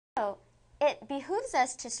So it behooves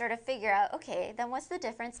us to sort of figure out, okay, then what's the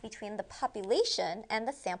difference between the population and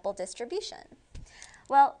the sample distribution?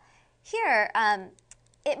 Well, here,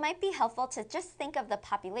 it might be helpful to just think of the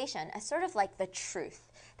population as sort of like the truth.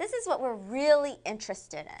 This is what we're really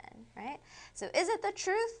interested in, right? So is it the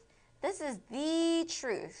truth? This is the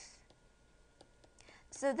truth.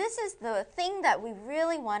 So this is the thing that we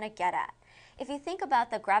really want to get at. If you think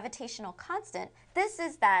about the gravitational constant, this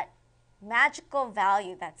is that magical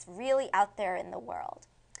value that's really out there in the world.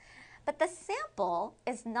 But the sample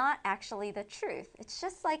is not actually the truth. It's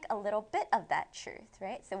just like a little bit of that truth,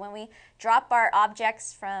 right? So when we drop our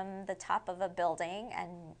objects from the top of a building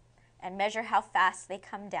and measure how fast they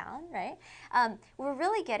come down, right? We're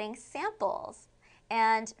really getting samples.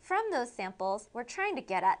 And from those samples, we're trying to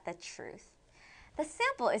get at the truth. The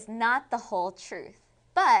sample is not the whole truth,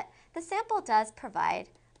 but the sample does provide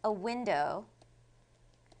a window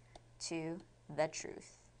to the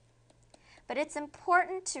truth. But it's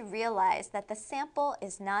important to realize that the sample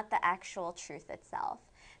is not the actual truth itself.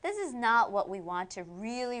 This is not what we want to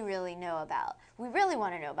really, really know about. We really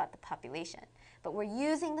want to know about the population, but we're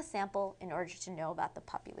using the sample in order to know about the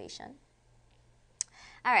population.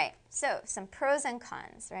 All right, so some pros and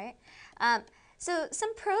cons, right? So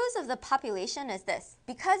some pros of the population is this.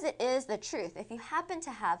 Because it is the truth, if you happen to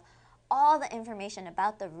have all the information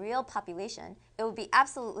about the real population, it will be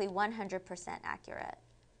absolutely 100% accurate.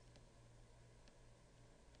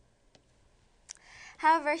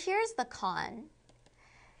 However, here's the con.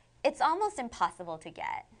 It's almost impossible to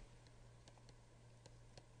get.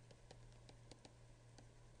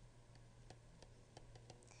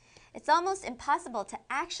 It's almost impossible to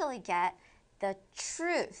actually get the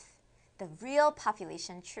truth, the real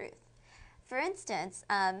population truth. For instance,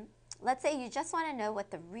 let's say you just want to know what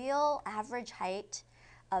the real average height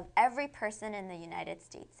of every person in the United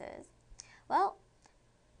States is. Well,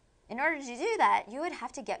 in order to do that, you would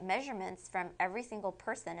have to get measurements from every single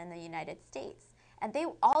person in the United States. And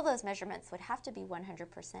all those measurements would have to be 100%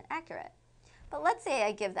 accurate. But let's say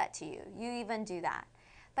I give that to you. You even do that.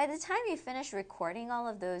 By the time you finish recording all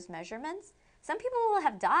of those measurements, some people will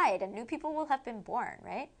have died and new people will have been born,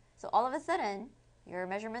 right? So all of a sudden, your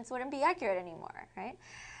measurements wouldn't be accurate anymore, right?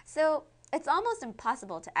 So it's almost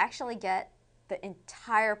impossible to actually get the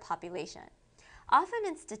entire population. Often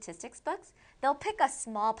in statistics books, they'll pick a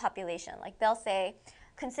small population. Like they'll say,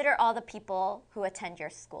 consider all the people who attend your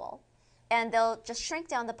school. And they'll just shrink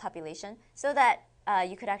down the population so that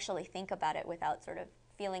you could actually think about it without sort of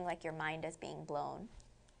feeling like your mind is being blown.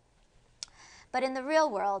 But in the real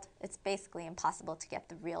world, it's basically impossible to get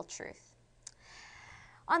the real truth.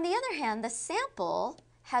 On the other hand, the sample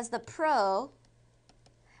has the pro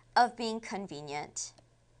of being convenient.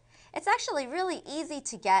 It's actually really easy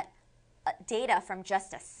to get data from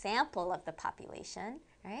just a sample of the population,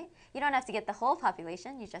 right? You don't have to get the whole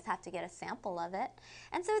population, you just have to get a sample of it.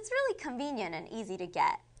 And so it's really convenient and easy to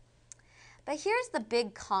get. But here's the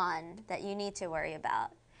big con that you need to worry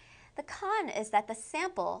about. The con is that the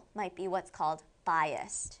sample might be what's called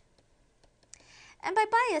biased. And by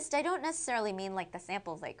biased, I don't necessarily mean like the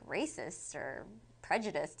sample's like racist or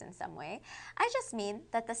prejudiced in some way. I just mean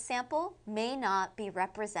that the sample may not be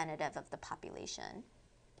representative of the population.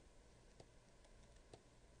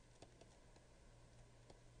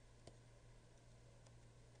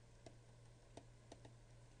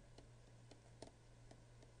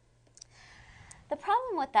 The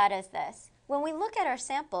problem with that is this. When we look at our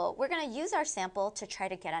sample, we're going to use our sample to try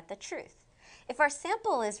to get at the truth. If our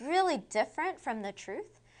sample is really different from the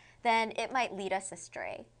truth, then it might lead us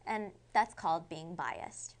astray, and that's called being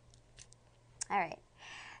biased. All right.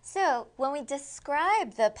 So when we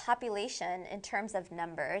describe the population in terms of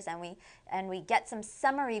numbers and we get some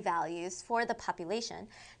summary values for the population,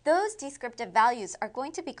 those descriptive values are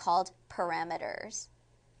going to be called parameters.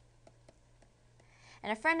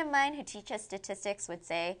 And a friend of mine who teaches statistics would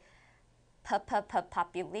say,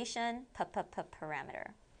 population, parameter.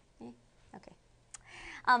 Okay.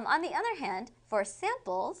 On the other hand, for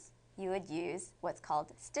samples, you would use what's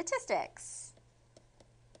called statistics.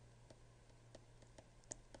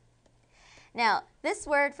 Now, this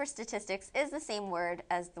word for statistics is the same word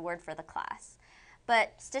as the word for the class.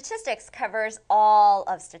 But statistics covers all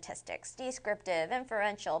of statistics, descriptive,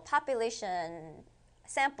 inferential, population,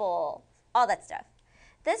 sample, all that stuff.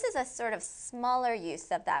 This is a sort of smaller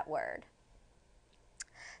use of that word.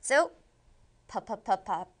 So,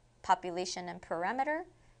 population and parameter,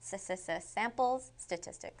 samples,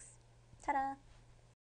 statistics. Ta-da!